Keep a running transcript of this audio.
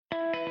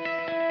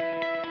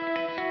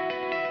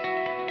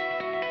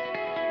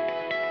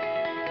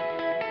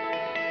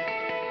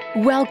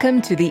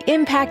Welcome to the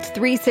Impact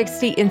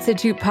 360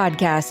 Institute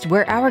podcast,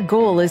 where our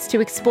goal is to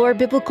explore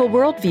biblical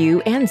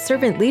worldview and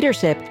servant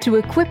leadership to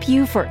equip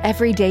you for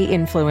everyday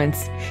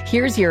influence.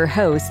 Here's your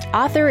host,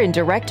 author and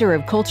director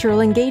of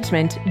cultural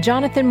engagement,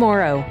 Jonathan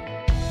Morrow.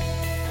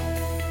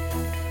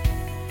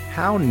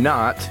 How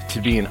not to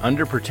be an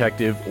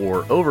underprotective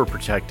or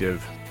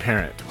overprotective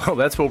parent. Well,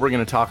 that's what we're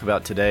going to talk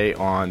about today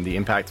on the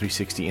Impact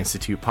 360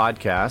 Institute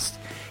podcast.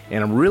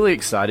 And I'm really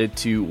excited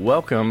to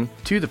welcome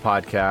to the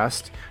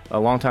podcast a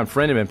longtime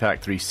friend of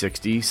Impact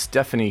 360,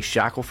 Stephanie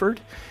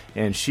Shackelford.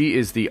 And she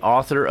is the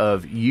author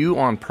of You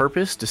on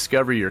Purpose,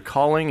 Discover Your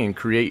Calling and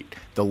Create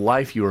the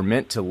Life You Are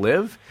Meant to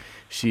Live.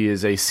 She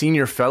is a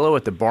senior fellow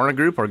at the Barna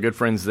Group, our good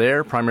friends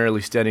there,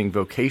 primarily studying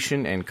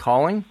vocation and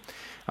calling.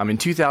 In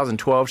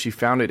 2012, she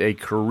founded a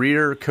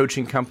career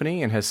coaching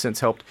company and has since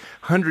helped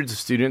hundreds of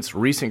students,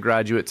 recent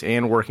graduates,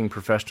 and working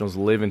professionals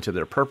live into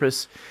their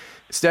purpose.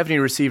 Stephanie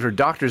received her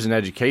doctor's in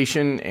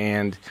education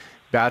and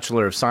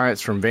Bachelor of Science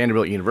from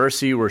Vanderbilt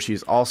University, where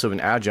she's also an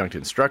adjunct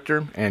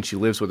instructor, and she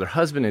lives with her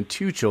husband and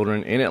two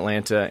children in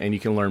Atlanta, and you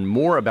can learn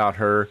more about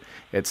her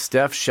at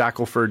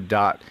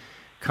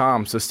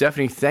stephshackelford.com. So,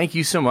 Stephanie, thank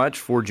you so much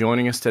for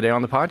joining us today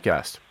on the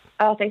podcast.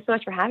 Oh, thanks so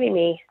much for having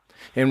me.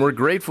 And we're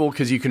grateful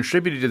because you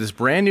contributed to this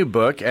brand new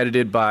book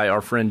edited by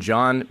our friend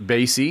John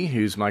Basie,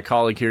 who's my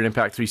colleague here at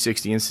Impact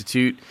 360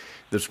 Institute.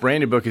 This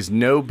brand new book is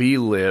Know, Be,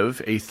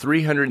 Live, a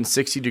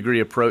 360-degree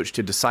approach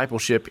to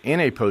discipleship in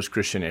a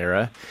post-Christian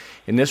era.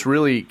 And this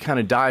really kind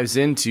of dives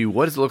into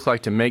what does it look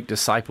like to make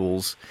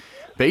disciples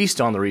based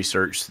on the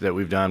research that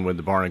we've done with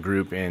the Barna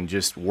Group and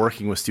just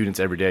working with students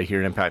every day here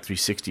at Impact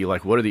 360.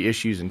 Like, what are the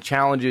issues and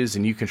challenges?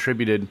 And you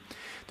contributed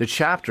the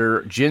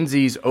chapter, Gen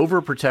Z's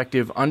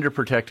Overprotective,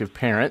 Underprotective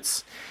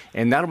Parents.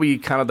 And that'll be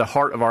kind of the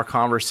heart of our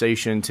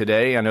conversation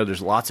today. I know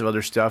there's lots of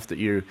other stuff that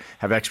you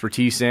have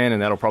expertise in,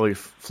 and that'll probably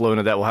flow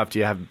into that. We'll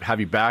have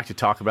you back to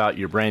talk about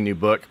your brand new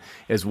book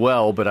as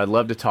well. But I'd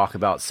love to talk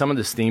about some of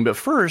this theme. But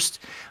first,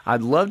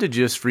 I'd love to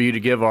just for you to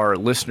give our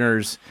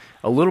listeners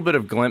a little bit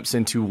of glimpse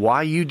into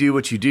why you do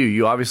what you do.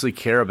 You obviously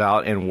care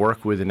about and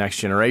work with the next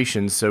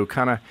generation. So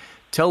kind of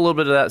tell a little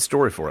bit of that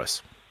story for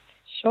us.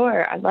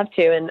 Sure, I'd love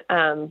to. And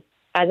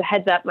as a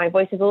heads up, my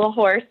voice is a little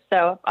hoarse,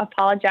 so I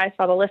apologize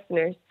for all the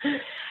listeners.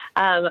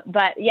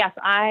 But yes,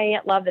 I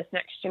love this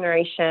next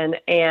generation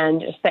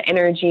and just the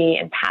energy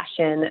and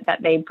passion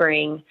that they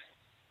bring.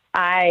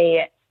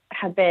 I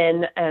have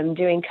been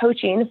doing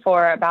coaching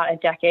for about a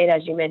decade,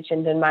 as you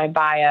mentioned in my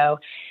bio.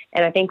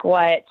 And I think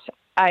what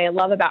I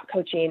love about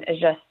coaching is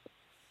just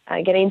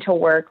getting to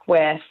work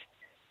with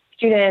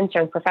students,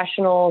 young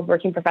professionals,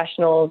 working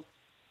professionals,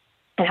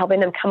 and helping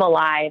them come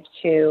alive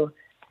to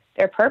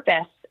their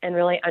purpose and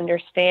really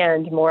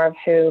understand more of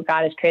who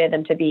God has created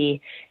them to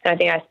be. And I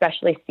think I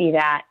especially see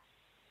that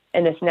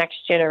in this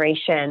next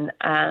generation,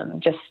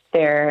 just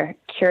their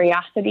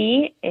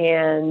curiosity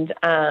and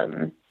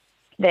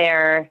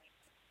their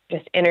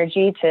just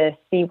energy to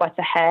see what's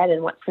ahead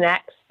and what's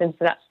next. And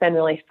so that's been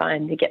really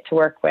fun to get to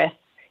work with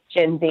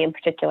Gen Z in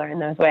particular in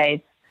those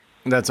ways.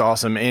 That's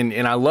awesome.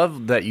 And I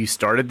love that you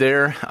started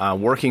there,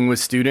 working with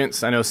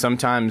students. I know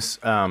sometimes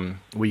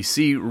we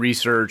see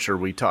research or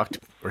we talk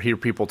or hear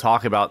people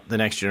talk about the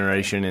next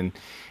generation, and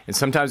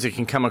sometimes it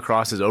can come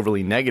across as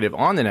overly negative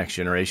on the next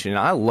generation. And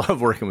I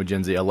love working with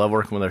Gen Z. I love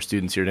working with our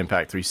students here at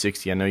Impact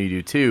 360. I know you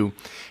do too.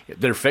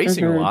 They're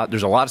facing a lot.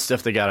 There's a lot of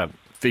stuff they got to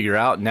figure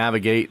out,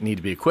 navigate, need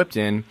to be equipped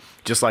in,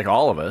 just like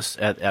all of us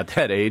at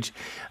that age.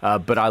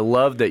 But I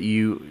love that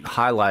you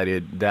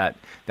highlighted that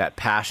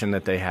passion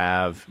that they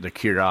have, the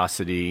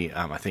curiosity,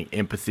 I think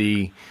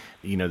empathy,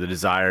 the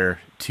desire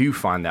to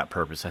find that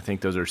purpose. I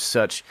think those are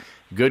such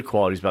good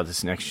qualities about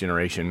this next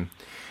generation.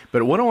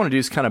 But what I want to do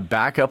is kind of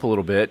back up a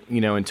little bit,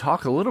 and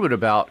talk a little bit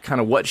about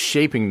kind of what's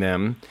shaping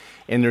them.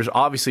 And there's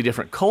obviously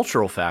different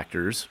cultural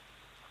factors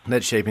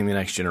that's shaping the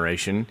next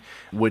generation,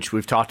 which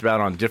we've talked about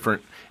on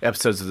different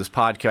episodes of this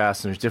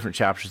podcast, and there's different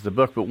chapters of the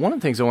book. But one of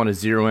the things I want to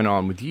zero in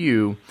on with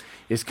you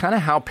is kind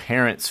of how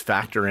parents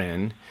factor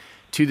in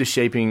to the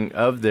shaping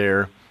of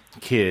their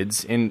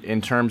kids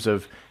in terms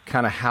of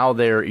kind of how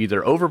they're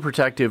either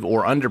overprotective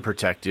or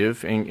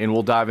underprotective, and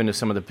we'll dive into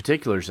some of the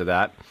particulars of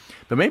that.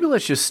 But maybe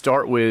let's just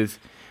start with,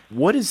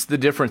 what is the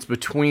difference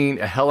between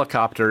a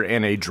helicopter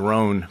and a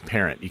drone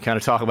parent? You kind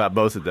of talk about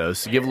both of those,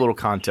 so give a little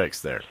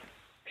context there.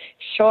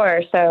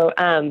 Sure. So,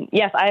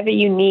 yes, I have a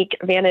unique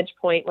vantage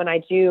point when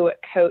I do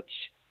coach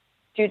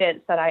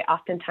students that I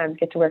oftentimes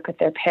get to work with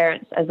their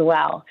parents as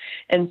well.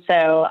 And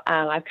so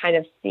I've kind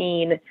of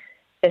seen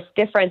this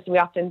difference. We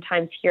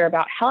oftentimes hear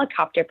about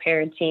helicopter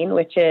parenting,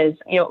 which is,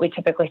 what we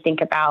typically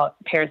think about,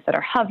 parents that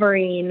are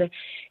hovering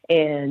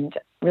and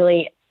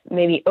really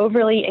maybe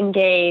overly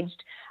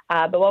engaged.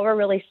 But what we're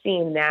really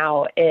seeing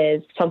now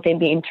is something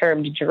being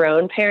termed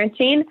drone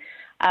parenting.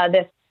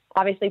 This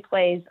obviously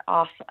plays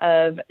off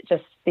of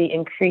just the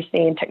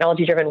increasing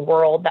technology-driven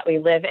world that we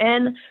live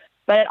in,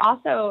 but it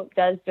also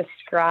does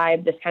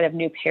describe this kind of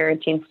new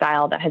parenting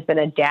style that has been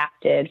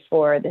adapted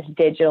for this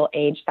digital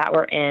age that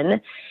we're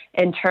in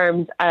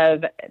terms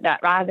of that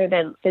rather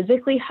than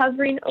physically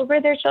hovering over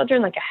their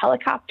children like a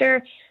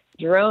helicopter,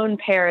 drone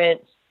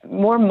parents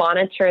more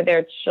monitor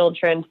their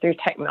children through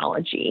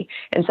technology.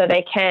 And so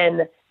they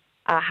can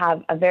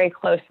have a very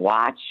close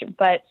watch,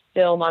 but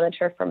still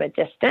monitor from a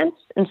distance.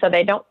 And so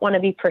they don't want to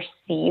be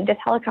perceived as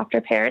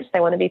helicopter parents. They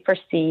want to be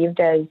perceived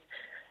as,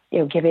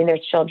 giving their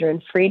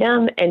children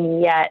freedom.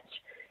 And yet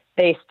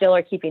they still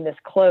are keeping this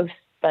close,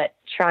 but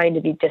trying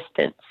to be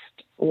distanced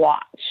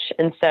watch.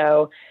 And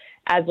so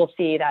as we'll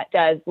see, that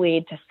does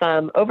lead to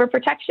some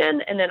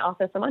overprotection and then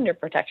also some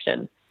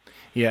underprotection.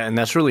 Yeah, and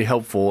that's really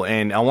helpful.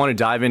 And I want to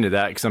dive into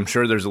that because I'm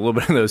sure there's a little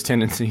bit of those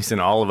tendencies in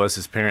all of us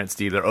as parents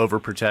to either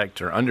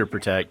overprotect or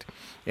underprotect,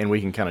 and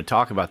we can kind of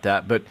talk about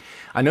that. But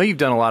I know you've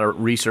done a lot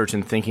of research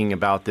and thinking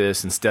about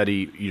this and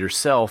study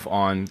yourself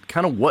on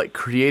kind of what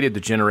created the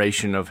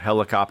generation of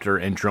helicopter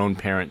and drone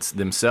parents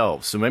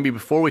themselves. So maybe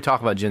before we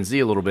talk about Gen Z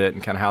a little bit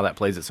and kind of how that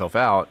plays itself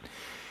out,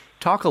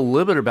 talk a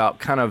little bit about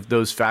kind of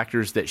those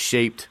factors that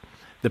shaped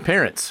the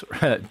parents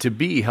to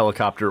be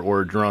helicopter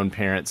or drone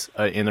parents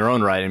in their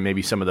own right, and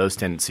maybe some of those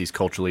tendencies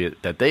culturally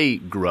that they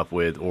grew up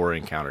with or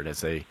encountered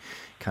as they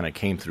kind of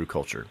came through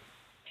culture.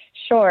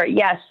 Sure.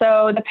 Yeah.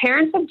 So the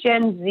parents of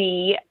Gen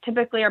Z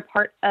typically are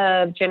part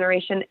of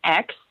Generation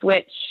X,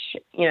 which,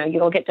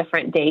 you'll get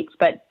different dates,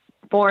 but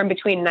born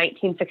between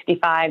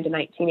 1965 to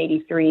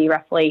 1983,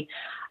 roughly.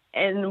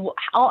 And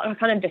I'll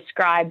kind of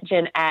describe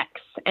Gen X,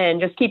 and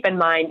just keep in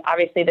mind,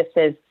 obviously, this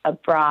is a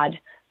broad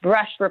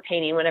brush we're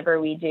painting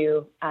whenever we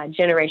do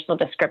generational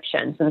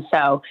descriptions. And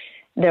so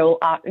there will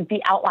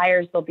be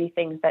outliers. There'll be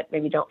things that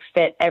maybe don't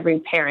fit every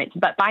parent.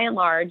 But by and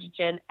large,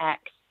 Gen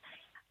X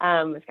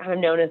is kind of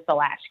known as the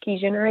latchkey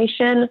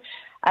generation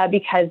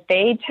because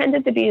they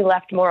tended to be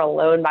left more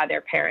alone by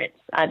their parents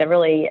to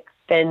really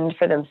fend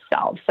for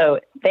themselves. So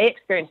they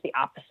experienced the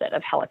opposite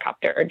of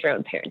helicopter or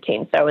drone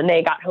parenting. So when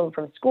they got home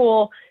from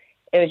school,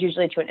 it was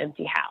usually to an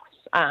empty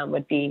house,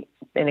 would be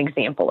an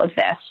example of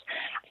this.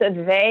 So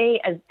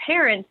they, as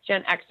parents,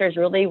 Gen Xers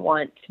really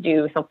want to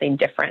do something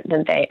different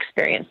than they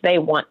experience. They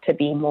want to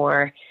be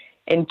more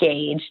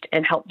engaged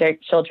and help their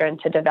children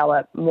to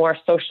develop more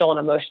social and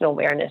emotional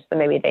awareness than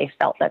maybe they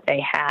felt that they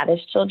had as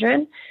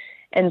children.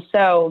 And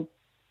so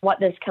what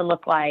this can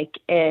look like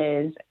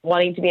is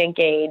wanting to be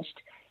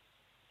engaged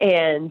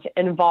and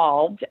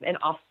involved and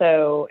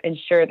also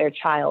ensure their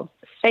child's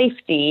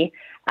safety.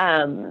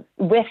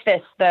 With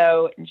this,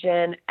 though,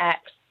 Gen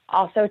X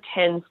also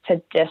tends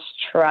to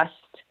distrust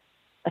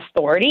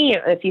authority.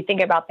 If you think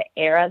about the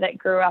era that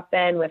grew up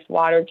in with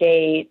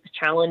Watergate,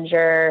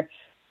 Challenger,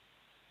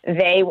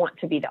 they want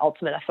to be the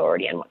ultimate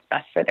authority on what's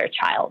best for their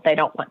child. They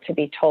don't want to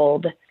be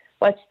told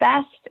what's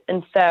best.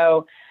 And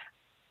so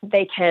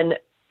they can,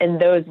 in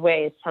those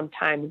ways,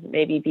 sometimes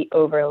maybe be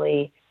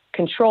overly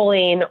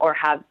controlling or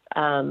have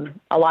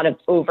a lot of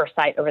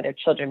oversight over their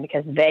children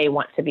because they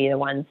want to be the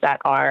ones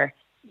that are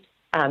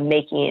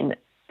making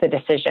the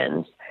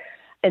decisions.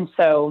 And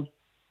so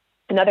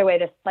another way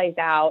this plays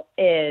out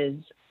is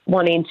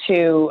wanting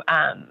to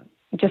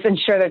just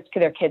ensure that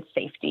their kids'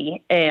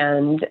 safety.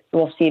 And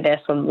we'll see this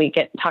when we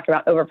talk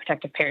about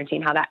overprotective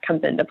parenting, how that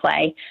comes into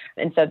play.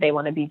 And so they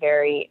want to be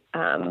very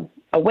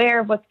aware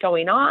of what's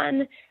going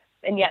on.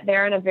 And yet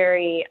they're in a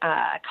very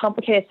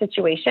complicated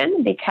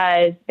situation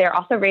because they're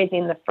also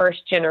raising the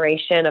first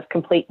generation of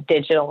complete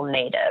digital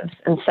natives.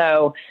 And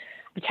so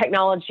the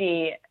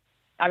technology,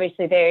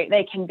 obviously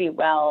they can be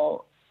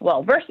well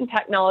versed in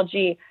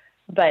technology,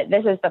 but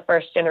this is the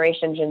first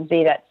generation Gen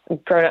Z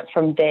that's grown up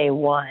from day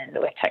one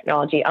with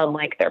technology,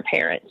 unlike their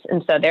parents.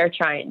 And so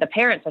the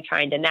parents are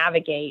trying to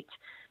navigate,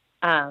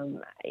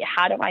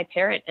 how do I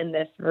parent in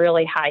this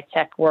really high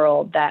tech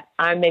world that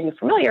I'm maybe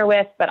familiar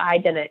with, but I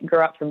didn't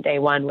grow up from day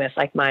one with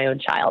like my own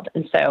child.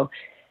 And so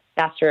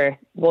that's where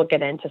we'll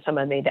get into some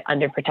of the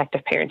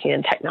underprotective parenting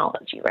and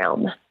technology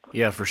realm.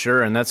 Yeah, for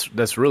sure. And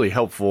that's really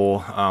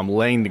helpful,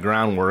 laying the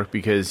groundwork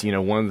because,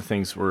 one of the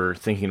things we're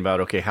thinking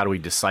about, okay, how do we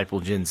disciple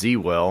Gen Z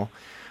well?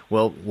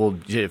 Well,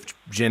 if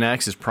Gen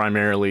X is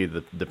primarily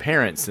the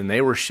parents, then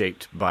they were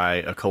shaped by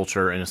a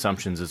culture and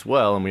assumptions as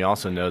well. And we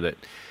also know that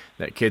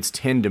kids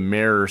tend to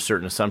mirror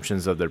certain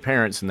assumptions of their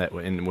parents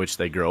in which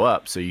they grow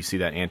up. So you see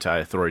that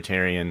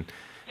anti-authoritarian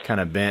kind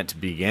of bent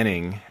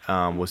beginning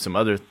with some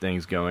other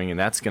things going, and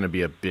that's going to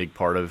be a big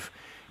part of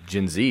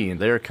Gen Z and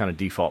their kind of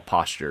default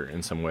posture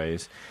in some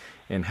ways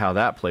and how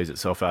that plays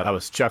itself out. I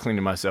was chuckling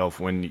to myself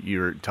when you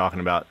were talking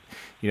about,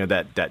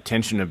 that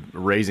tension of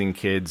raising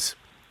kids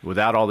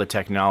without all the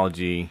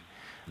technology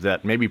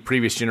that maybe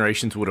previous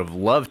generations would have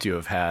loved to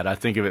have had. I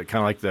think of it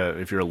kind of like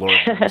if you're a Lord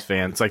of the Rings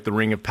fan, it's like the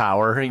Ring of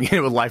Power, with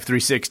Life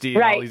 360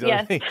 and all these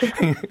other things.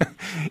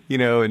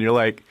 And you're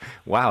like,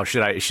 wow,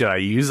 should I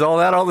use all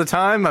that all the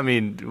time? I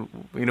mean,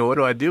 what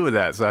do I do with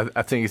that? So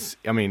I think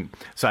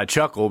so I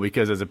chuckle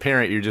because as a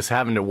parent, you're just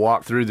having to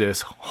walk through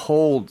this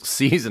whole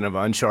season of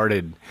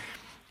uncharted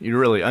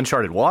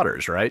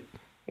waters, right?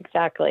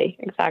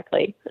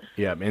 Exactly.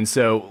 Yeah. And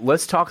so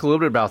let's talk a little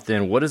bit about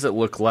then, what does it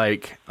look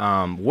like?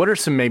 What are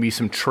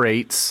some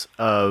traits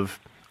of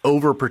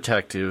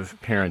overprotective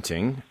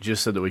parenting,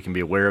 just so that we can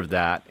be aware of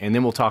that? And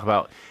then we'll talk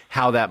about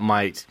how that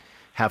might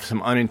have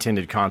some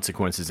unintended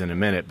consequences in a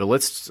minute. But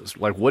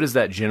what does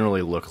that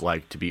generally look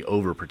like to be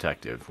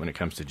overprotective when it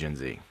comes to Gen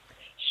Z?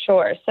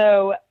 Sure.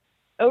 So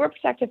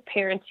overprotective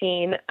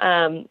parenting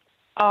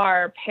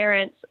are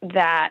parents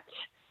that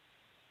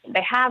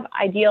they have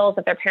ideals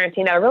of their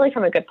parenting that are really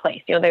from a good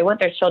place. They want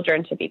their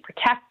children to be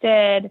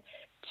protected,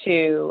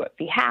 to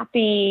be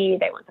happy.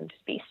 They want them to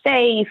be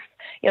safe.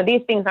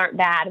 These things aren't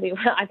bad.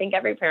 I think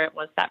every parent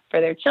wants that for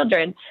their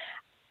children.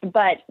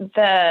 But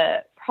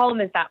the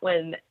problem is that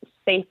when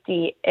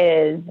safety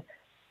is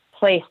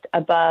placed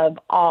above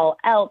all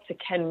else, it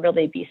can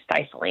really be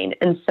stifling.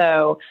 And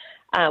so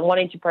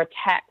wanting to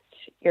protect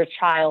your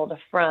child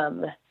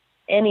from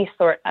any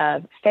sort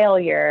of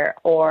failure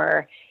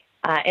or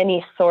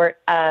any sort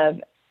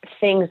of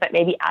things that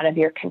may be out of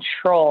your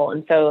control.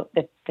 And so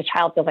the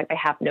child feels like they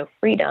have no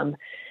freedom.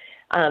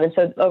 And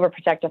so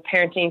overprotective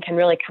parenting can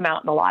really come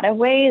out in a lot of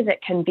ways.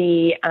 It can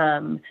be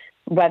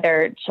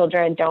whether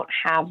children don't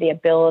have the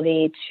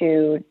ability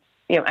to,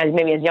 as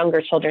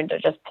younger children, to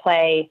just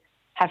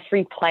have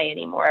free play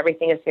anymore.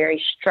 Everything is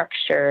very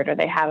structured, or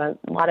they have a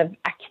lot of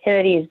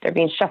activities they're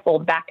being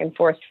shuffled back and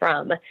forth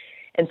from.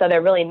 And so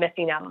they're really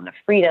missing out on the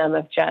freedom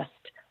of just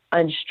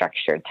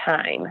unstructured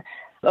time.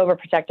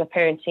 Overprotective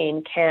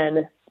parenting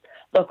can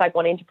look like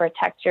wanting to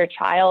protect your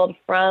child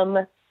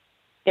from,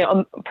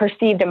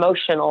 perceived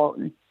emotional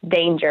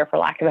danger, for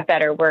lack of a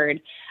better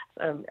word.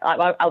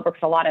 I work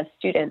with a lot of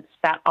students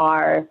that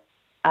are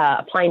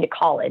applying to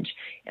college,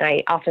 and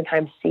I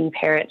oftentimes see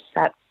parents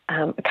that,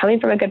 coming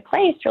from a good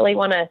place, really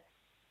want to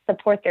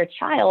support their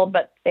child,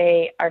 but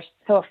they are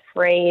so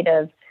afraid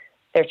of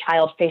their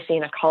child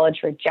facing a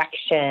college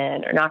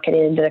rejection or not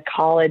getting into the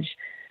college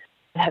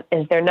that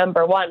is their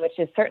number one, which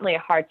is certainly a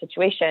hard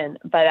situation,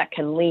 but that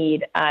can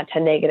lead to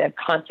negative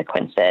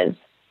consequences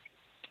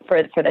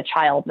for the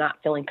child not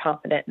feeling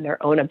confident in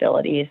their own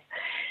abilities.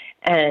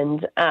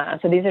 And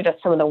so these are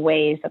just some of the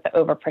ways that the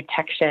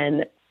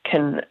overprotection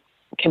can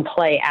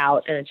play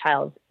out in a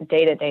child's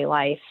day-to-day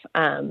life,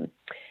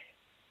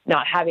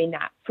 not having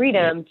that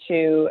freedom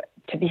to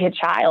be a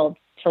child,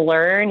 to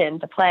learn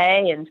and to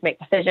play and to make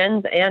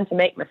decisions and to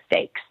make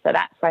mistakes. So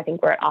that's, I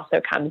think, where it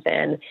also comes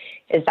in,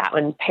 is that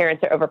when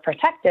parents are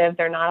overprotective,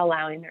 they're not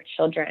allowing their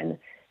children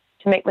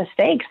to make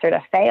mistakes or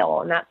to fail.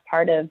 And that's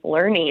part of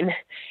learning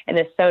and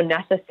is so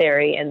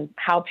necessary. And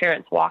how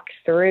parents walk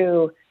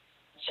through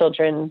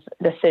children's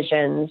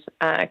decisions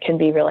can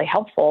be really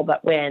helpful.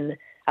 But when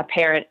a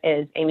parent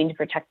is aiming to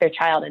protect their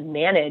child and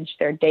manage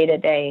their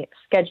day-to-day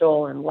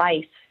schedule and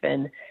life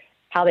and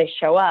how they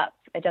show up,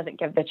 it doesn't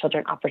give the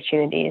children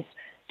opportunities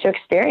to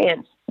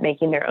experience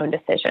making their own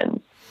decisions.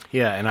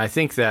 Yeah, and I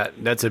think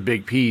that's a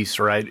big piece,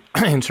 right,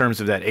 in terms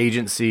of that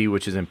agency,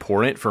 which is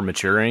important for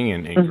maturing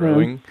and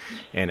growing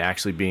and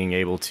actually being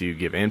able to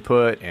give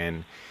input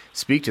and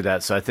speak to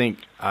that. So I think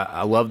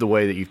I love the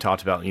way that you've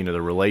talked about,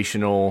 the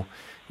relational,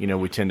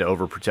 we tend to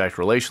overprotect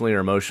relationally or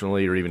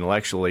emotionally or even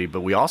intellectually, but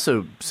we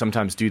also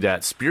sometimes do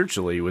that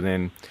spiritually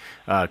within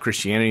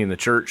Christianity in the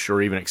church, or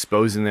even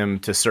exposing them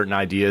to certain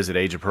ideas at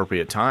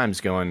age-appropriate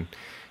times, going,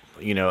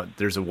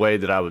 there's a way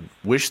that I would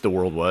wish the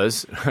world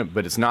was,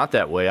 but it's not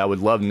that way. I would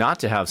love not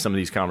to have some of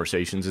these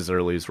conversations as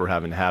early as we're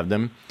having to have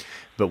them,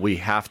 but we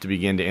have to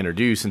begin to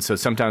introduce. And so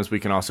sometimes we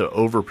can also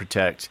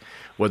overprotect,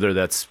 whether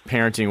that's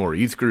parenting or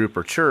youth group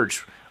or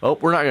church. Oh,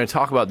 we're not going to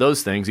talk about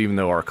those things, even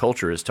though our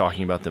culture is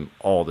talking about them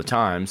all the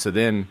time. So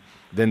then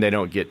they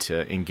don't get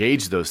to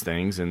engage those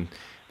things, and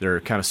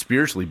they're kind of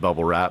spiritually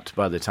bubble wrapped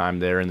by the time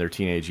they're in their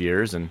teenage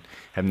years and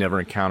have never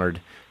encountered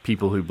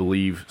people who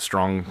believe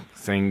strong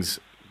things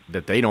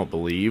that they don't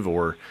believe,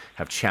 or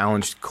have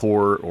challenged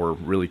core or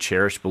really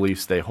cherished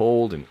beliefs they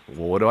hold. And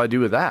well, what do I do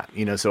with that?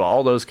 So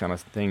all those kind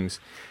of things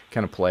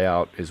kind of play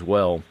out as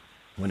well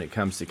when it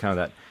comes to kind of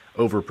that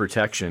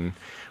overprotection.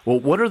 Well,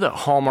 what are the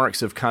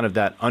hallmarks of kind of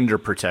that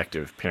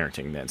underprotective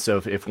parenting then?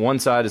 So if one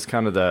side is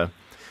kind of the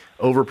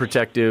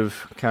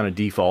overprotective kind of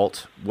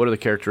default, what are the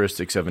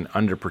characteristics of an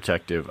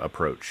underprotective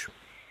approach?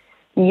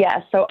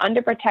 Yeah, so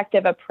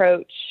underprotective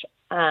approach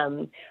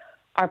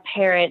are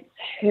parents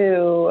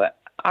who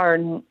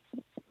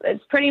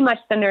it's pretty much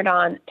centered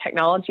on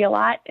technology a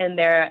lot, and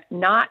they're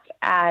not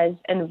as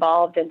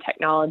involved in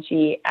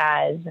technology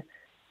as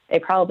they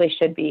probably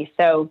should be.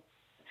 So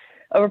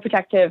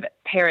overprotective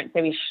parents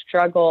maybe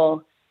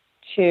struggle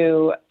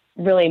to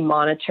really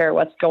monitor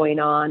what's going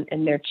on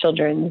in their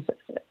children's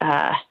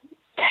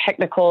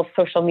technical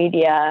social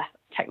media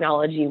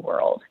technology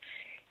world.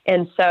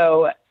 And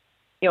so,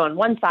 on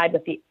one side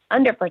with the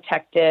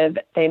underprotective,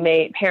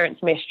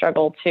 parents may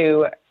struggle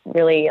to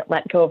really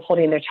let go of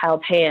holding their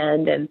child's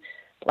hand and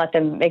let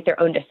them make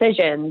their own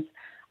decisions.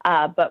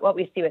 But what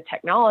we see with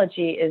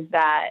technology is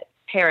that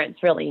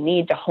parents really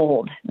need to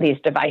hold these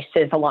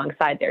devices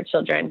alongside their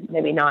children,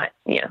 maybe not,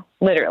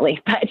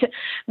 literally, but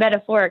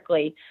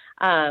metaphorically.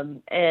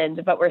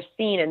 But we're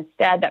seeing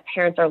instead that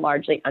parents are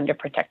largely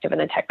underprotective in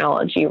the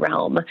technology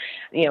realm.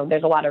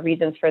 There's a lot of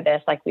reasons for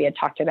this, like we had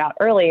talked about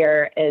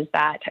earlier, is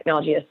that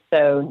technology is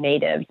so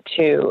native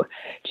to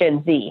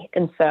Gen Z.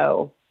 And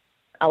so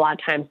a lot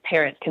of times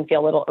parents can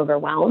feel a little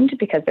overwhelmed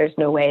because there's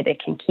no way they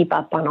can keep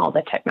up on all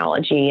the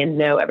technology and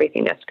know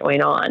everything that's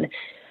going on.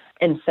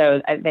 And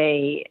so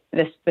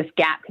this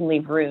gap can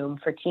leave room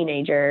for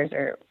teenagers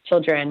or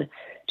children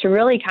to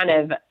really kind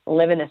of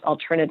live in this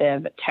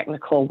alternative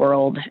technical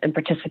world and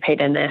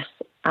participate in this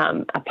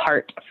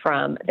apart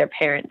from their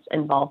parents'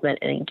 involvement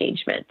and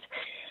engagement.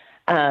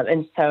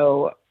 And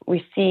so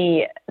we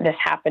see this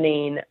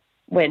happening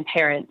when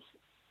parents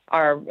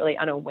are really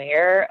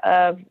unaware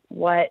of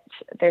what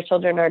their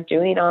children are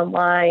doing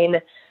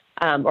online,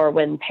 or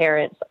when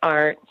parents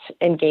aren't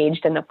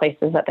engaged in the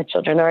places that the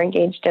children are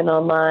engaged in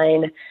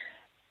online.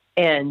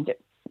 And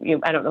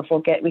I don't know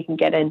if we can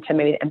get into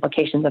maybe the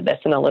implications of this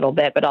in a little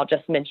bit, but I'll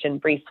just mention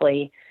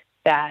briefly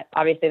that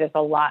obviously there's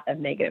a lot of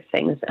negative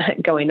things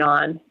going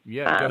on.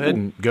 Yeah,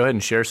 go ahead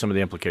and share some of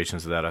the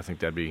implications of that. I think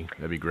that'd be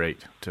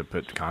great to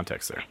put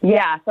context there.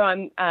 Yeah,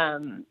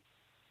 so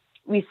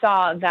we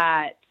saw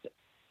that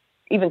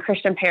even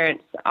Christian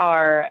parents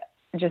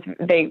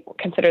they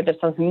consider this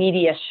as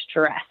media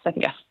stress. I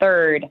think a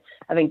third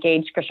of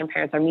engaged Christian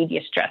parents are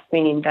media stress,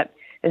 meaning that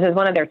this is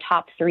one of their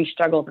top 3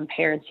 struggles in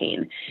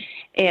parenting.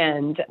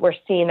 And we're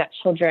seeing that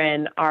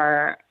children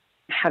are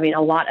having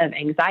a lot of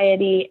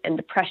anxiety and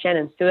depression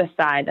and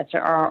suicide that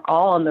are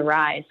all on the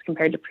rise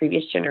compared to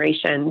previous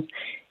generations.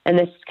 And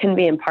this can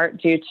be in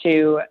part due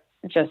to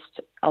just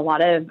a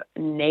lot of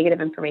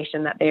negative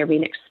information that they are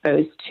being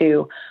exposed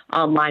to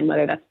online,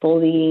 whether that's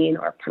bullying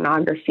or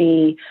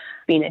pornography,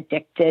 being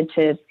addicted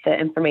to the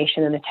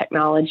information and the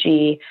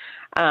technology,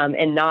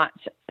 and not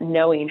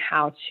knowing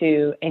how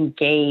to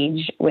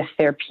engage with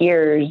their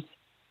peers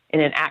in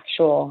an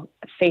actual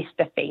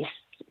face-to-face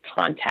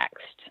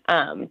context.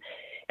 And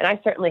I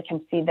certainly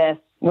can see this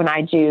when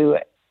I do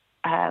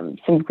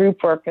some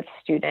group work with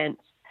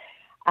students,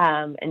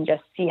 and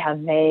just see how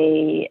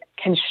they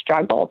can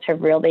struggle to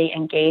really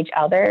engage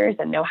others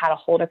and know how to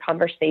hold a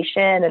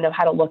conversation and know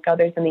how to look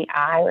others in the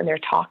eye when they're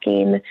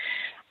talking.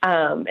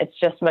 It's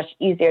just much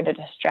easier to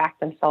distract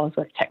themselves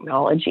with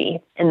technology.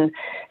 And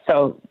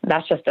so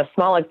that's just a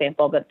small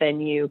example, but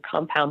then you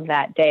compound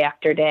that day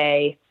after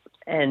day,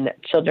 and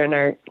children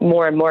are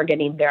more and more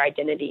getting their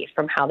identity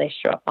from how they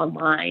show up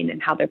online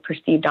and how they're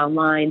perceived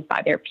online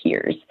by their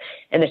peers.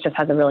 And this just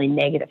has a really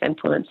negative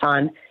influence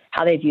on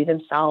how they view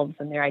themselves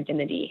and their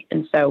identity.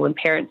 And so when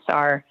parents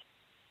are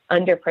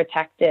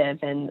underprotective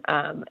and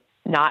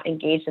not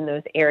engaged in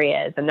those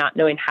areas and not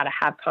knowing how to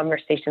have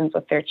conversations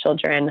with their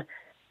children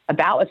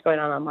about what's going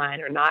on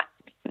online, or not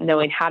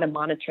knowing how to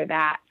monitor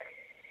that,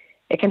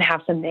 it can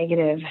have some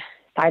negative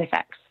side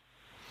effects.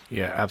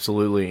 Yeah,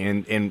 absolutely.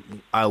 And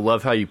I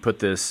love how you put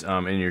this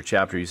in your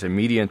chapter. You say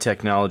media and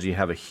technology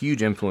have a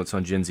huge influence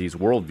on Gen Z's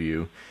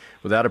worldview.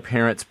 Without a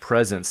parent's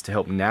presence to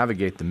help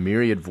navigate the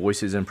myriad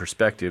voices and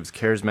perspectives,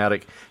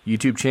 charismatic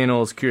YouTube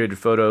channels, curated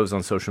photos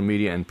on social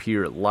media, and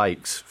peer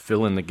likes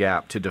fill in the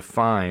gap to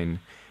define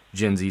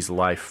Gen Z's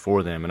life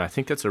for them. And I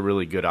think that's a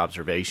really good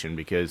observation,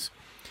 because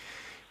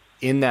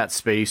in that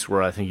space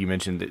where I think you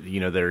mentioned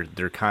that,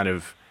 they're kind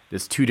of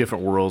this 2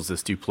 different worlds,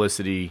 this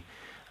duplicity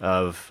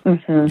of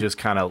just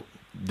kind of,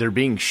 they're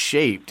being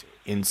shaped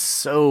in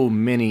so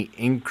many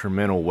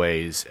incremental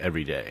ways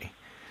every day.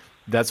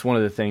 That's one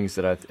of the things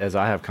that as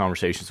I have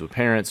conversations with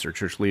parents or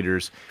church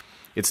leaders,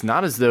 it's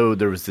not as though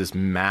there was this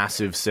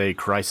massive, say,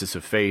 crisis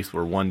of faith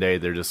where one day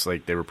they're just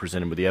like, they were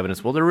presented with the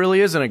evidence, well, there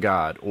really isn't a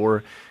God,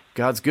 or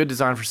God's good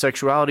design for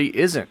sexuality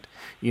isn't,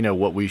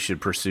 what we should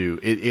pursue.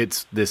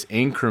 It's this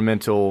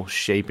incremental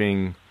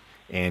shaping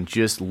and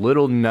just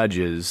little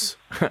nudges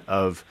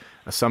of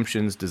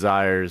assumptions,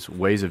 desires,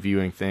 ways of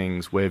viewing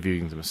things, way of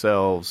viewing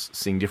themselves,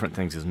 seeing different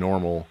things as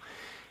normal.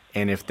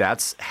 And if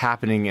that's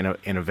happening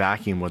in a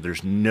vacuum where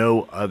there's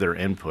no other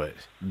input,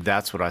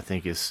 that's what I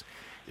think is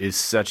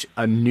such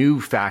a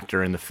new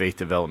factor in the faith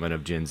development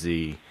of Gen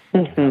Z,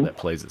 and how that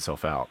plays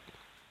itself out.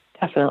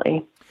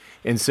 Definitely.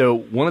 And so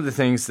one of the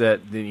things that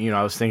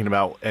I was thinking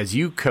about, as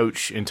you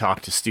coach and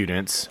talk to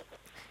students,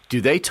 do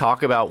they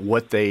talk about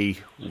what they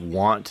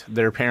want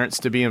their parents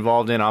to be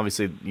involved in?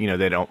 Obviously,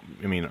 they don't.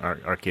 I mean,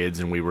 our kids,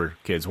 and we were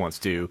kids once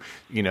too,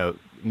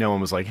 no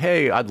one was like,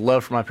 hey, I'd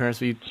love for my parents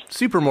to be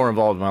super more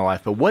involved in my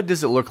life. But what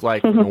does it look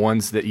like for the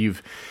ones that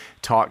you've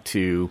talked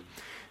to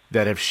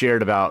that have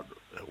shared about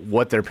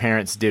what their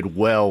parents did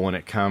well when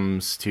it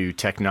comes to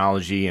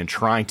technology and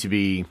trying to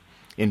be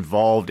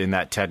involved in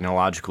that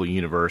technological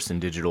universe and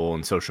digital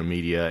and social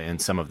media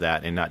and some of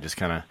that, and not just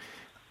kind of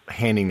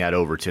handing that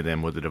over to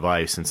them with a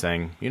device and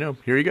saying, here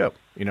you go.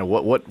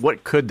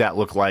 What could that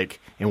look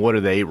like, and what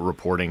are they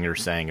reporting or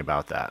saying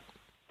about that?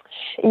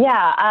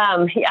 Yeah,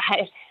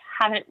 I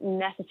haven't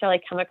necessarily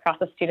come across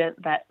a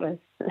student that was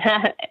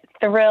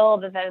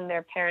thrilled that then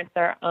their parents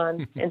are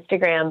on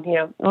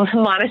Instagram,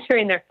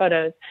 monitoring their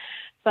photos.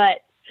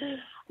 But,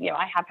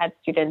 I have had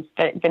students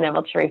that have been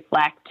able to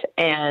reflect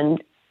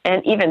and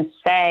even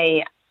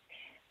say,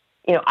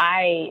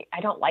 I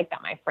don't like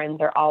that my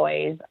friends are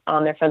always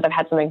on their phones. I've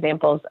had some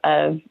examples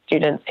of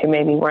students who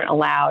maybe weren't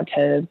allowed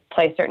to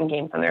play certain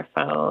games on their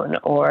phone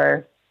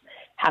or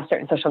have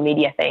certain social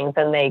media things,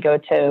 and they go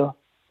to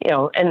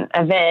an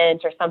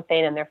event or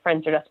something, and their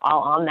friends are just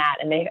all on that,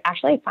 and they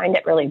actually find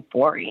it really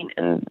boring.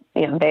 And,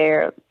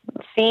 they're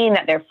seeing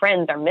that their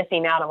friends are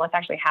missing out on what's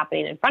actually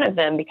happening in front of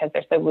them because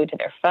they're so glued to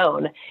their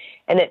phone,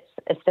 and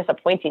it's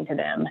disappointing to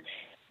them.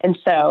 And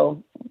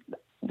so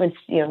when,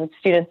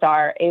 students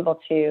are able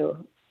to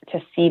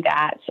see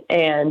that,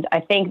 and I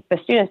think the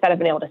students that have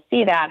been able to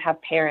see that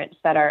have parents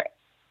that are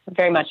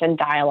very much in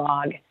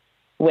dialogue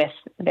with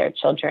their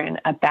children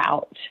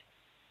about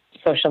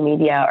social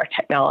media or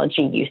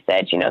technology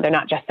usage. They're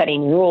not just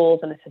setting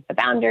rules and this is the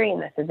boundary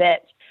and this is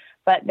it,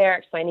 but they're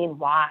explaining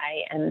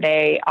why, and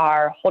they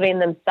are holding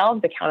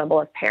themselves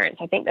accountable as parents.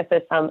 I think this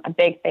is a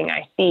big thing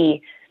I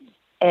see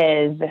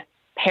is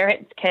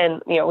parents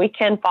we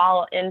can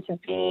fall into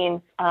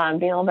being a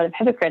little bit of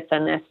hypocrites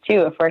in this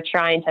too, if we're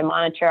trying to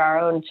monitor our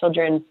own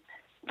children's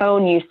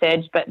phone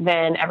usage, but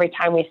then every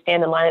time we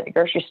stand in line at the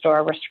grocery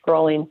store, we're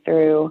scrolling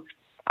through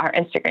our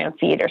Instagram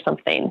feed or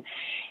something.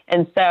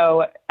 And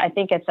so I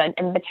think it's an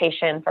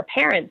invitation for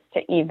parents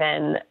to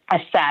even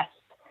assess,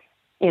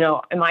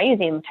 am I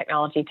using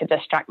technology to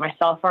distract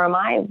myself, or am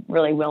I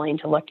really willing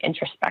to look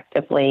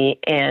introspectively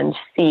and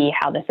see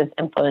how this is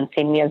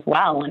influencing me as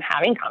well, and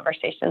having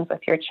conversations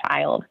with your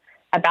child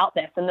about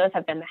this. And those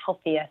have been the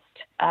healthiest,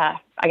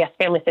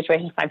 family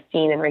situations I've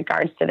seen in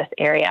regards to this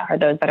area, are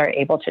those that are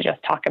able to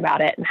just talk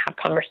about it and have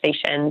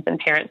conversations, and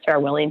parents who are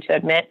willing to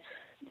admit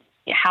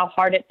how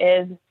hard it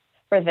is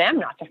for them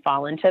not to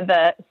fall into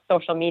the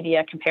social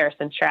media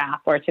comparison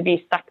trap, or to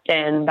be sucked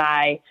in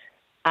by,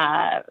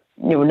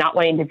 not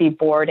wanting to be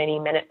bored any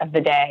minute of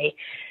the day.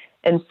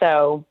 And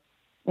so,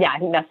 I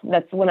think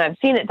that's when I've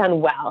seen it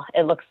done well.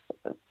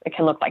 It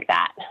can look like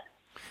that.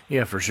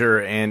 Yeah, for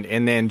sure.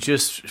 And then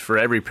just for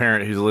every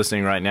parent who's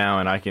listening right now,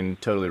 and I can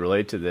totally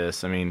relate to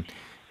this, I mean,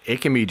 it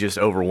can be just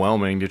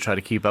overwhelming to try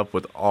to keep up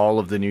with all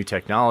of the new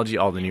technology,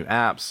 all the new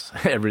apps,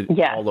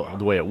 all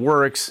the way it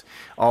works,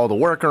 all the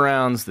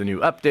workarounds, the new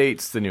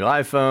updates, the new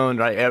iPhone,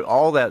 right?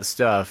 All that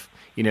stuff,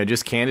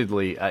 just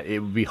candidly,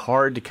 it would be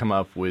hard to come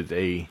up with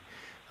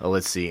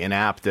an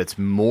app that's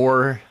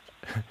more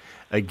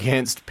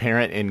against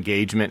parent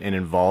engagement and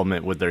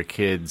involvement with their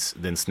kids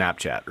than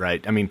Snapchat,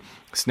 right? I mean,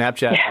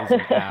 Snapchat is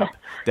an app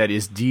that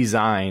is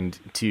designed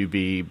to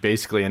be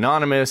basically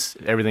anonymous.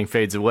 Everything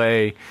fades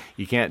away.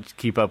 You can't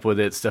keep up with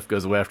it. Stuff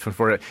goes away after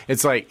 24 hours.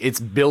 It's like it's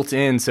built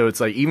in. So it's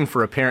like even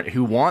for a parent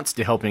who wants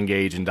to help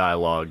engage in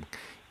dialogue,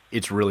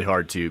 it's really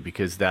hard to,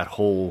 because that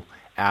whole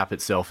app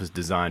itself is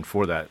designed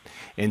for that.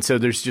 And so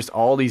there's just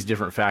all these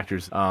different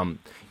factors.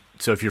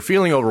 So if you're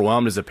feeling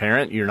overwhelmed as a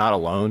parent, you're not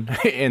alone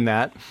in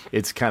that.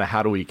 It's kind of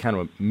how do we kind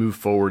of move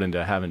forward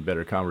into having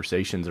better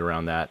conversations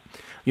around that.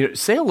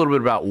 Say a little bit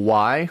about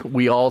why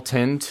we all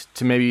tend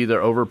to maybe either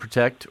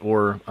overprotect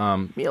or,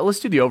 let's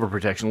do the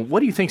overprotection. What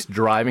do you think's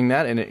driving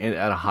that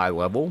at a high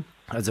level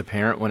as a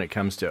parent when it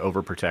comes to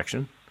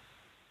overprotection?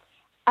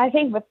 I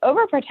think with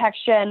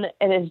overprotection,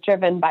 it is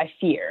driven by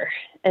fear.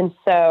 And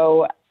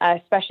so,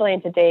 especially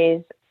in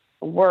today's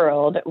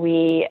world,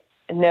 we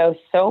know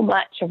so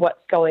much of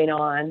what's going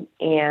on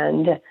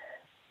and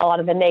a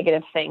lot of the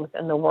negative things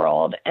in the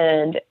world,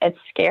 and it's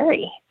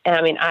scary. And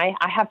I mean, I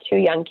have 2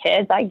 young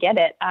kids. I get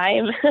it.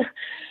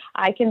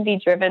 I can be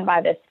driven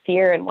by this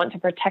fear and want to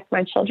protect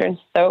my children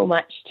so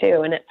much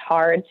too. And it's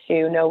hard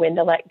to know when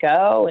to let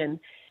go. And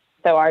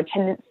so our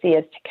tendency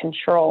is to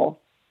control.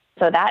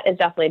 So that is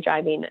definitely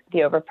driving the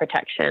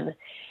overprotection.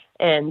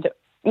 And,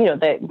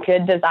 the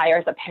good desire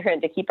as a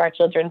parent to keep our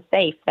children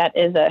safe, that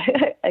is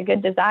a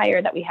good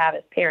desire that we have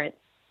as parents.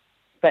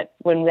 But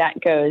when that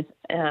goes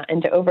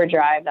into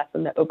overdrive, that's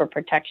when the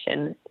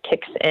overprotection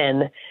kicks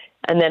in.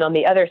 And then on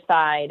the other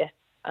side,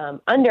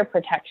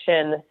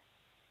 underprotection,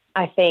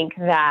 I think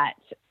that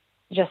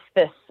just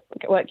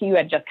what you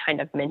had just kind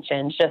of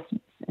mentioned, just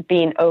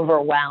being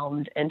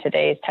overwhelmed in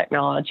today's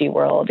technology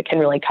world can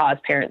really cause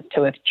parents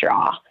to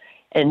withdraw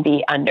and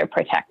be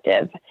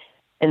underprotective.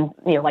 And,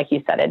 like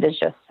you said, it is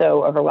just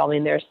so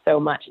overwhelming. There's so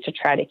much to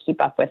try to keep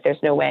up with.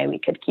 There's no way we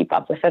could keep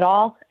up with it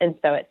all. And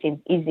so it seems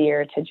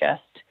easier to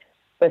just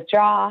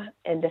withdraw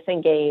and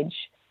disengage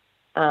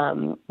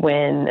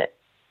when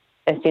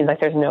it seems like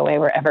there's no way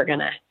we're ever going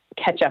to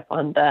catch up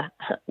on the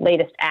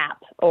latest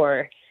app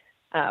or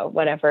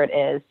whatever it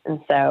is. And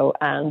so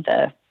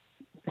the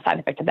side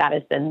effect of that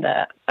has been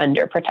the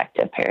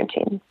underprotective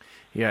parenting.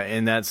 Yeah,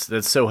 and that's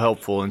so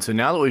helpful. And so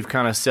now that we've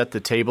kind of set the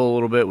table a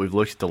little bit, we've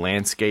looked at the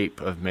landscape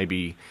of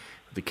maybe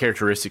the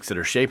characteristics that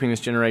are shaping this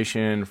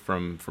generation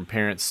from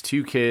parents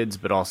to kids,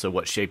 but also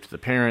what shaped the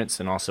parents,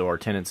 and also our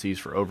tendencies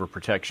for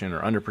overprotection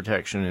or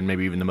underprotection, and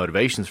maybe even the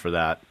motivations for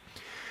that.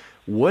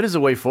 What is the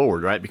way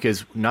forward, right?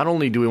 Because not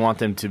only do we want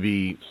them to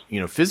be,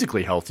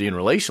 physically healthy and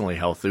relationally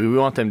healthy, we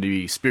want them to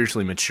be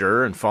spiritually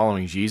mature and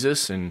following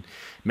Jesus and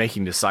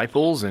making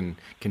disciples and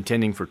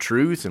contending for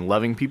truth and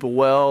loving people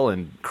well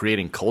and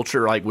creating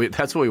culture.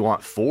 That's what we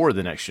want for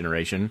the next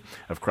generation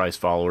of Christ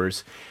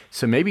followers.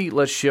 So maybe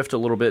let's shift a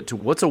little bit to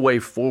what's a way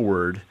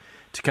forward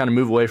to kind of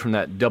move away from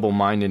that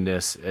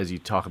double-mindedness as you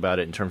talk about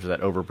it in terms of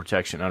that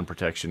overprotection,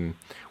 unprotection.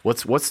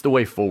 What's the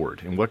way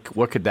forward, and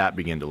what could that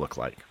begin to look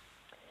like?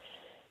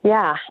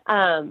 Yeah.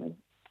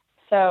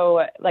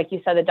 So like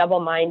you said, the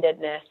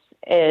double-mindedness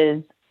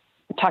is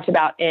talked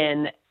about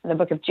in the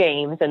book of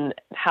James, and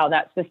how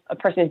a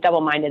person who's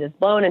double-minded is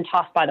blown and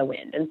tossed by the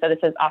wind. And so this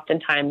is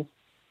oftentimes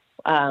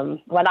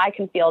what I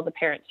can feel as a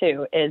parent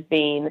too, is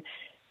being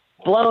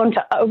blown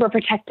to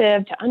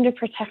overprotective, to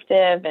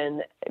underprotective,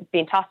 and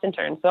being tossed and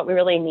turned. So what we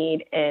really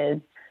need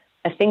is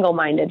a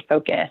single-minded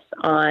focus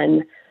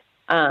on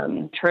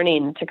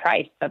turning to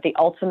Christ, that the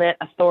ultimate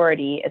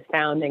authority is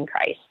found in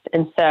Christ.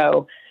 And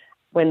so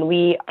when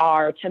we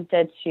are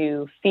tempted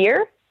to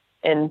fear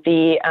and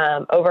be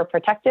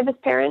overprotective as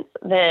parents,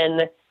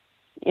 then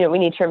we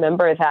need to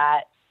remember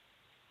that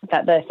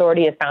the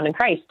authority is found in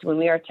Christ. When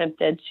we are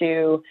tempted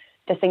to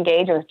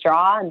disengage and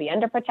withdraw and be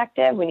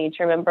underprotective, we need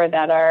to remember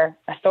that our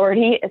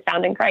authority is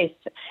found in Christ.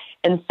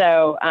 And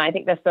so I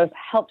think this both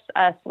helps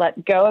us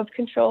let go of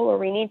control where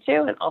we need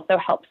to, and also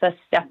helps us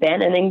step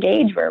in and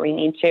engage where we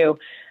need to.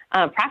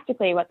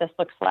 Practically, what this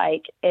looks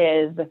like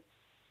is,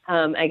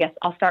 I guess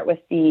I'll start with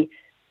the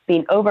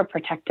being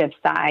overprotective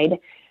side,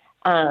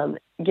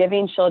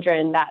 giving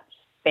children that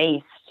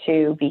space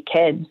to be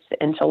kids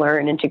and to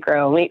learn and to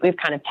grow. We've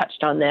kind of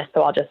touched on this,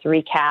 so I'll just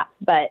recap,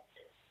 but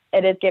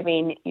it is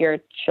giving your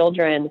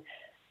children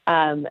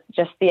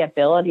just the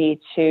ability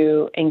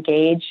to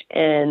engage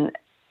in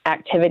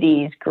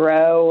activities,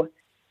 grow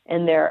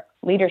in their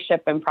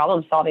leadership and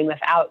problem solving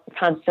without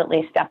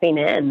constantly stepping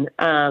in.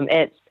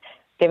 It's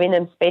giving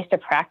them space to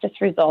practice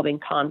resolving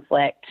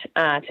conflict,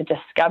 to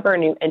discover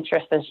new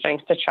interests and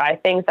strengths, to try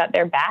things that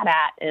they're bad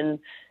at, and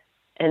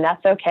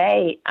that's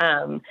okay.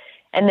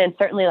 And then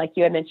certainly, like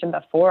you had mentioned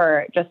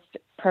before, just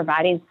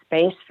providing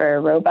space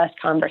for robust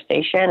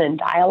conversation and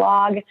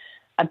dialogue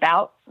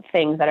about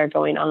things that are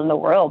going on in the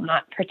world,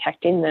 not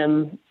protecting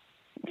them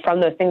from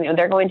those things.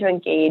 They're going to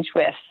engage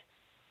with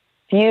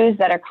views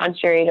that are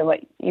contrary to what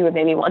you would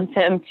maybe want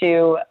them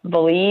to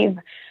believe.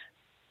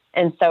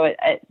 And so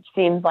it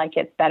seems like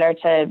it's better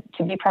to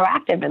be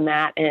proactive in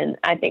that. And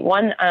I think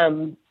one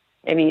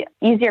maybe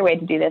easier way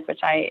to do this,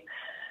 which I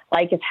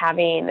like, is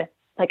having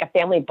like a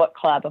family book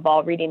club of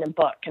all reading a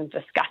book and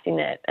discussing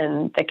it.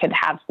 And they could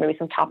have maybe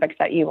some topics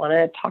that you want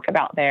to talk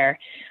about there,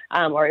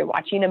 or you're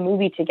watching a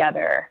movie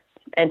together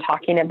and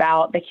talking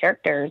about the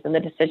characters and the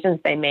decisions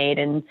they made.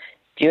 And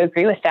do you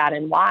agree with that,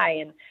 and why?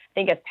 And I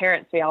think as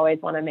parents, we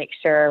always want to make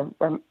sure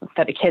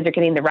that the kids are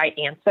getting the right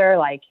answer.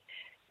 Like,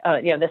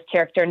 this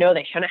character, no,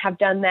 they shouldn't have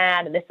done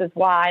that, and this is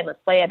why, let's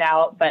lay it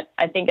out. But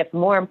I think it's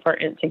more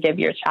important to give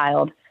your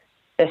child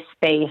the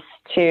space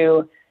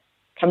to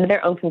come to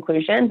their own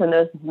conclusions, and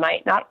those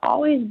might not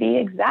always be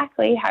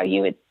exactly how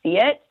you would see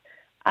it,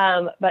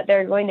 but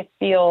they're going to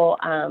feel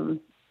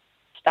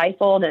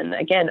stifled and,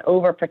 again,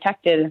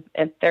 overprotected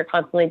if they're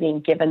constantly being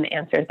given the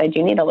answers. They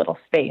do need a little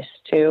space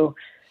to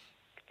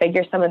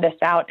figure some of this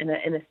out in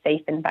a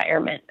safe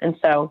environment. And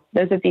so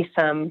those would be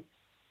some,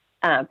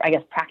 I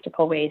guess,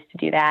 practical ways to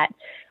do that.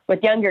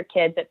 With younger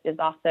kids, it is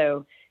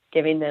also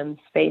giving them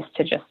space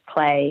to just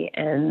play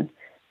and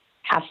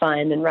have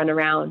fun and run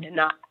around and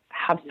not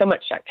have so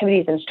much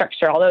activities and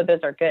structure, although those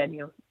are good.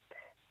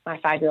 My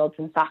 5-year-old's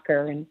in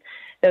soccer, and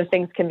those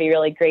things can be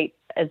really great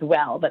as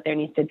well, but there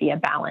needs to be a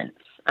balance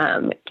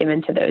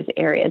given to those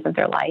areas of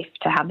their life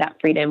to have that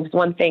freedom. Because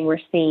one thing we're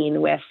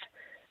seeing with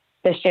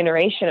this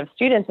generation of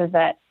students is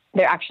that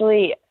they're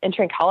actually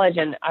entering college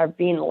and are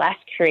being less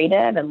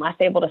creative and less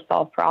able to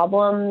solve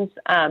problems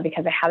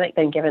because they haven't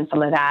been given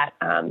some of that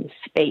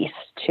space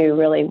to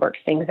really work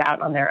things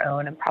out on their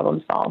own and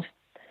problem solve.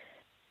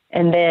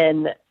 And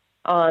then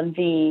on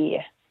the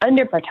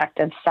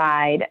underprotective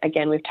side,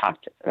 again, we've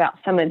talked about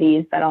some of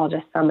these, but I'll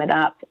just sum it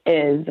up,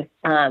 is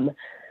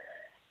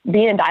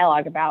being in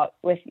dialogue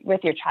with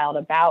your child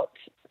about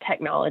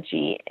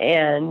technology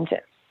and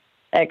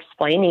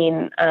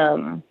explaining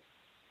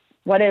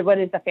what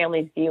is the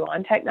family's view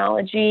on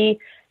technology,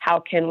 how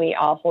can we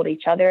all hold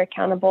each other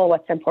accountable,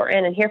 what's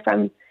important, and hear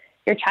from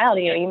your child.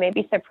 You may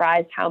be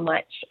surprised how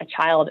much a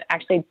child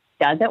actually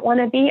doesn't want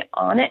to be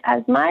on it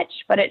as much,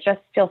 but it just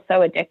feels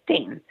so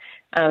addicting.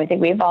 I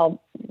think we've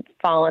all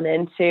fallen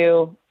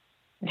into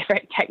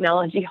different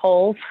technology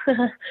holes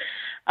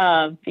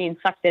being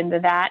sucked into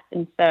that.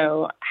 And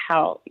so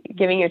how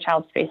giving your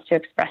child space to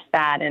express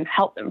that and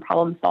help them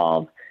problem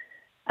solve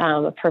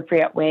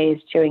appropriate ways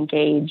to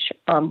engage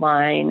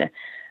online,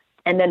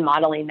 and then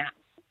modeling that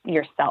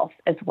yourself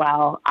as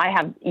well. I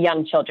have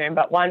young children,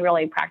 but one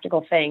really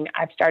practical thing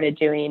I've started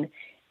doing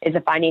is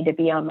if I need to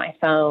be on my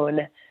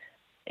phone,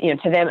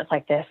 to them, it's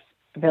like this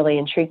really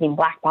intriguing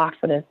black box.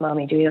 What is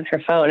mommy doing on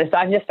her phone? And so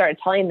I've just started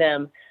telling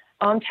them,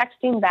 I'm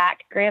texting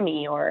back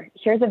Grammy, or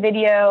here's a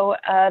video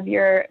of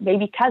your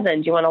baby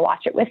cousin. Do you want to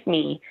watch it with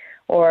me?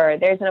 Or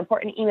there's an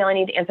important email I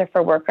need to answer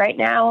for work right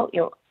now.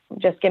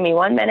 Just give me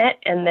 1 minute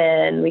and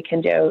then we can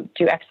do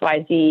X,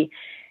 Y, Z.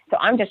 So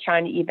I'm just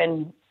trying to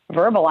even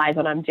verbalize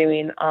what I'm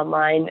doing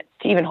online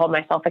to even hold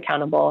myself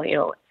accountable.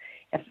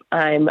 If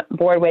I'm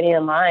bored waiting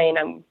in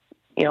line,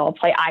 I'll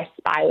play I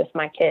Spy with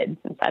my kids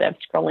instead of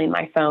scrolling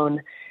my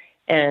phone.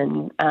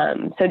 And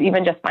so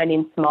even just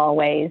finding small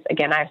ways,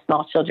 again, I have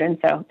small children,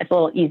 so it's a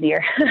little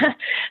easier,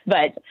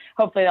 but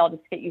hopefully they'll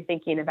just get you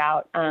thinking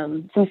about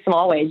some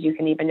small ways you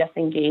can even just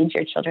engage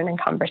your children in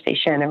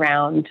conversation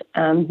around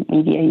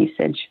media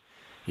usage.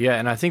 Yeah,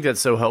 and I think that's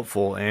so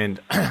helpful. And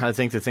I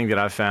think the thing that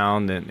I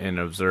found and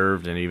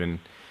observed and even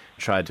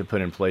tried to put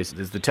in place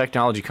is the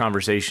technology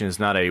conversation is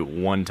not a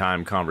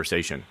one-time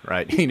conversation,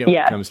 right? When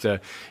it comes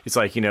to, it's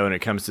like, when it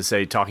comes to,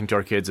 say, talking to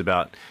our kids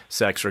about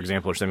sex, for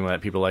example, or something like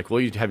that, people are like,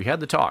 well, have you had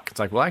the talk? It's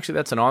like, well, actually,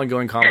 that's an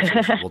ongoing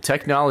conversation. Well,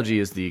 technology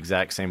is the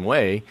exact same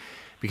way,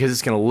 because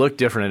it's going to look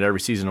different at every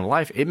season of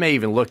life. It may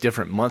even look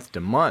different month to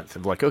month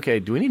of like,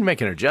 okay, do we need to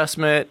make an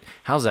adjustment?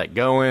 How's that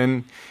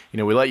going?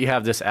 We let you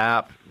have this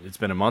app. It's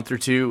been a month or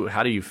two.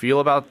 How do you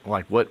feel about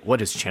what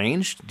has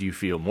changed? Do you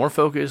feel more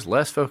focused,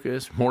 less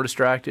focused, more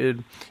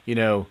distracted?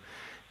 Do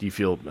you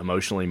feel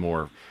emotionally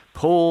more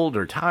pulled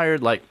or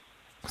tired?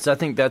 So I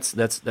think that's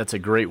a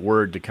great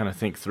word to kind of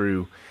think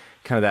through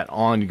kind of that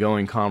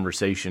ongoing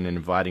conversation and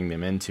inviting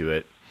them into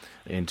it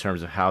in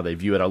terms of how they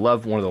view it. I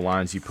love one of the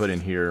lines you put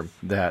in here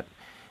that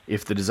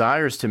if the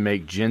desire is to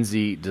make Gen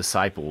Z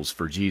disciples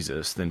for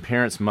Jesus, then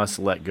parents must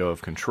let go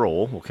of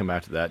control. We'll come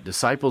back to that.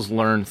 Disciples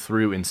learn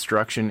through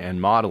instruction and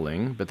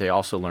modeling, but they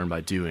also learn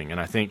by doing. And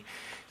I think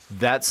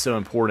that's so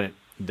important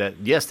that,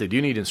 yes, they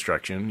do need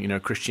instruction.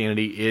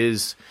 Christianity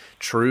is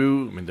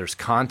true. I mean, there's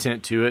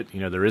content to it.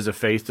 There is a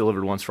faith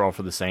delivered once for all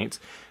for the saints.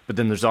 But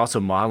then there's also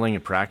modeling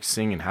and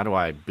practicing, and how do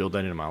I build that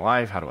into my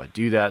life? How do I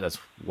do that? That's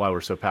why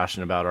we're so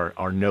passionate about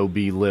our know,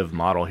 be, live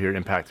model here at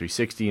Impact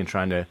 360 and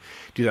trying to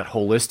do that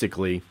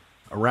holistically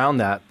around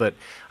that. But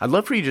I'd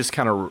love for you to just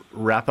kind of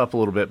wrap up a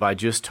little bit by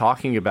just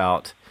talking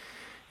about,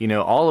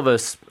 all of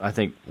us, I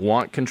think,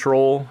 want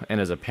control. And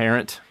as a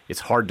parent,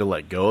 it's hard to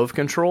let go of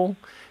control.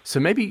 So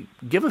maybe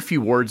give a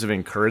few words of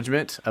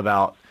encouragement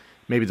about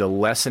maybe the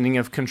lessening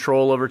of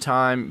control over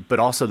time, but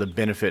also the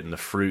benefit and the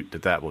fruit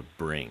that would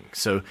bring.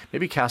 So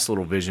maybe cast a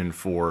little vision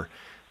for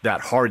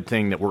that hard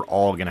thing that we're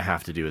all going to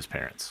have to do as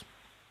parents.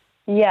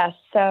 Yes.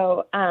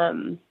 So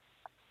I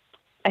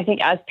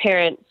think as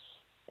parents,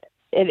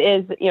 it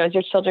is, as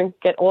your children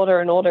get older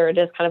and older, it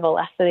is kind of a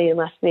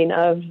lessening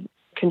of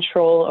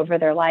control over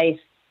their life.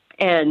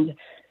 And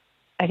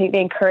I think the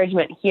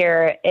encouragement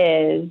here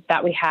is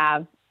that we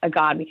have a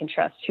God we can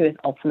trust who is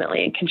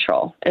ultimately in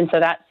control. And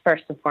so that's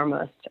first and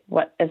foremost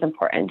what is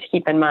important to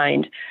keep in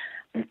mind.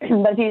 But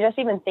if you just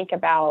even think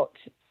about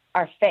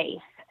our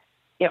faith,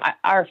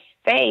 our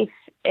faith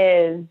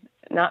is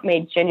not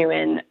made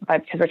genuine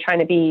because we're trying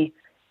to be,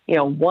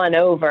 won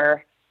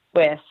over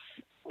with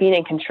being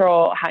in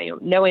control,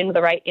 knowing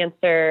the right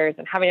answers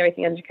and having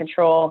everything under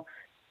control.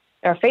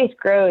 Our faith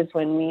grows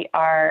when we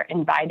are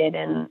invited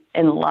in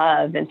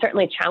love, and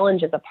certainly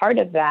challenge is a part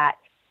of that.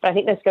 But I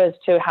think this goes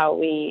to how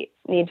we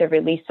need to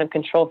release some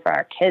control for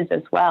our kids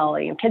as well.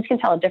 Kids can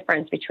tell a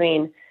difference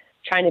between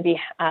trying to be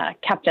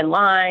kept in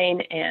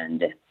line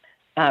and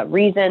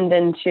reasoned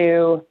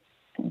into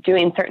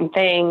doing certain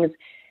things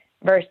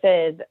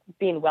versus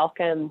being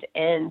welcomed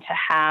in to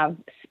have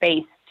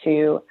space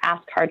to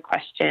ask hard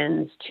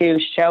questions, to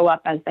show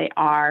up as they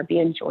are, be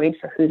enjoyed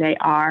for who they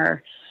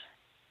are.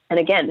 And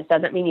again, this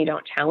doesn't mean you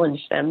don't challenge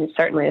them.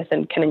 Certainly this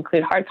can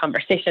include hard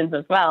conversations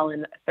as well,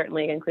 and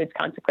certainly includes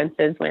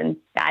consequences when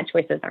bad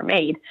choices are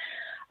made.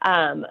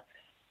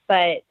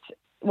 But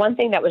one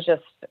thing that was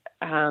just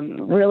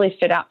really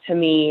stood out to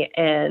me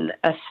in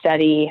a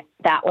study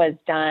that was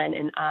done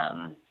in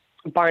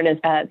Barna's,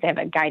 they have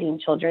a Guiding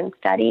Children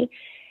study,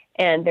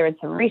 and there was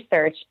some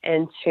research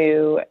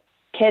into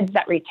kids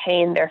that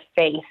retain their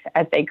faith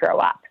as they grow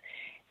up.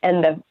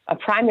 And a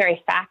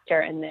primary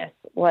factor in this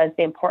was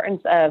the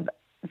importance of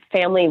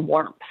family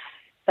warmth.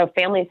 So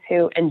families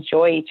who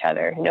enjoy each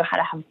other, who know how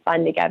to have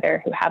fun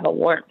together, who have a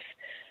warmth,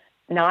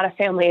 not a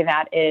family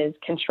that is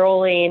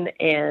controlling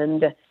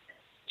and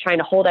trying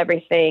to hold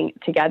everything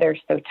together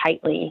so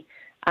tightly.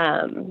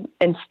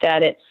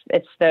 Instead,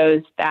 it's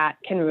those that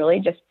can really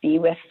just be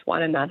with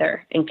one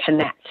another and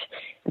connect.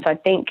 And so I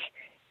think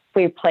if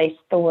we replace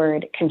the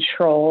word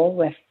control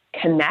with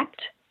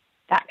connect,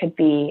 that could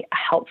be a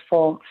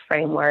helpful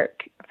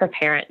framework for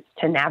parents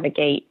to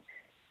navigate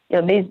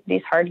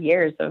these hard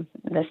years of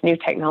this new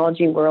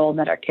technology world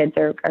that our kids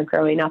are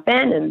growing up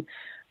in,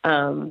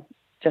 and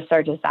just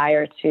our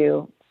desire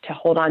to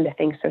hold on to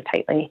things so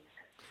tightly.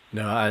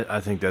 No, I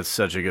think that's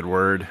such a good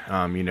word.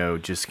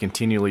 Just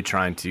continually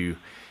trying to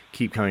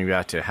keep coming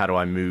back to how do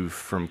I move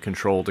from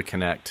control to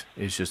connect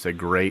is just a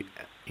great,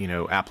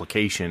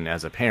 application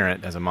as a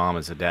parent, as a mom,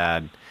 as a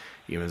dad,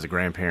 even as a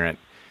grandparent,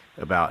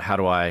 about how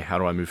do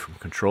I move from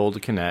control to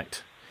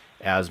connect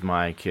as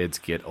my kids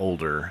get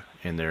older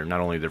and their not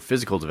only their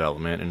physical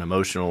development and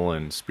emotional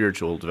and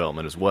spiritual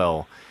development as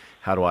well.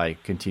 How do I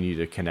continue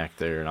to connect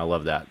there? And I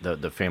love that,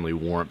 the family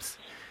warmth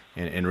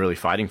and really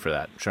fighting for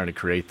that, trying to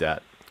create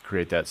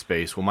that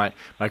space. Well,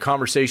 my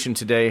conversation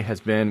today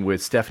has been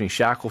with Stephanie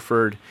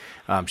Shackelford.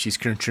 She's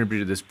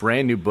contributed this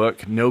brand new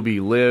book, Know, Be,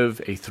 Live,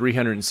 a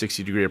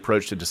 360-degree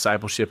approach to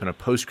discipleship in a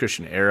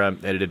post-Christian era,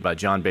 edited by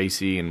John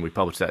Basie, and we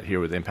published that here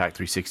with Impact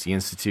 360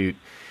 Institute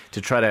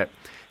to try to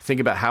think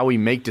about how we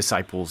make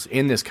disciples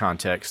in this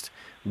context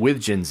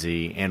with Gen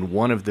Z. And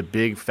one of the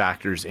big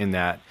factors in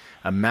that,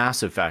 a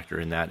massive factor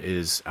in that,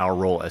 is our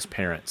role as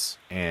parents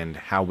and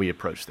how we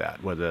approach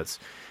that, whether that's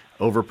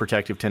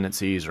overprotective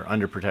tendencies or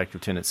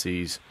underprotective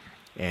tendencies,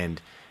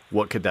 and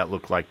what could that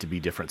look like to be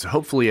different. So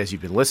hopefully, as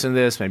you've been listening to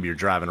this, maybe you're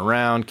driving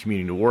around,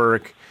 commuting to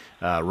work,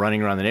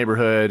 running around the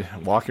neighborhood,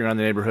 walking around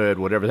the neighborhood,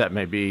 whatever that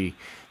may be,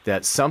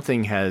 that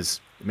something has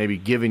maybe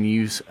given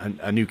you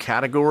a new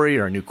category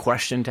or a new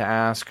question to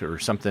ask or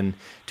something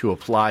to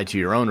apply to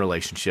your own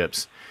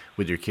relationships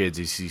with your kids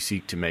as you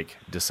seek to make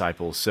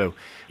disciples. So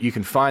you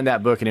can find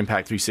that book at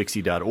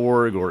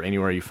impact360.org or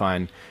anywhere you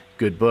find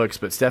good books.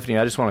 But Stephanie,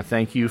 I just want to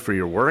thank you for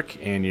your work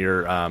and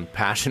your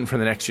passion for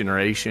the next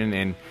generation,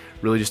 and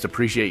really just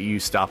appreciate you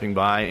stopping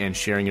by and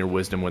sharing your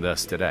wisdom with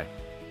us today.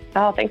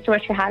 Oh, thanks so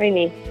much for having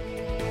me.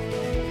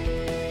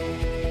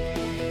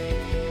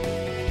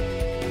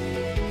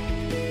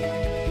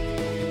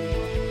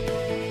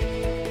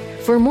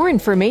 For more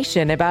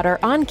information about our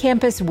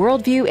on-campus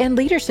worldview and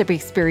leadership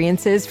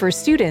experiences for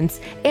students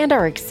and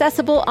our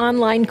accessible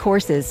online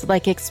courses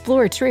like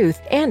Explore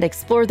Truth and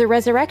Explore the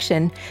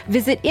Resurrection,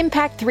 visit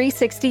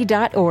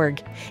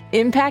impact360.org.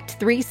 Impact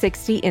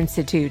 360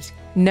 Institute.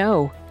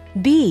 Know,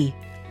 be,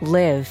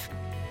 live.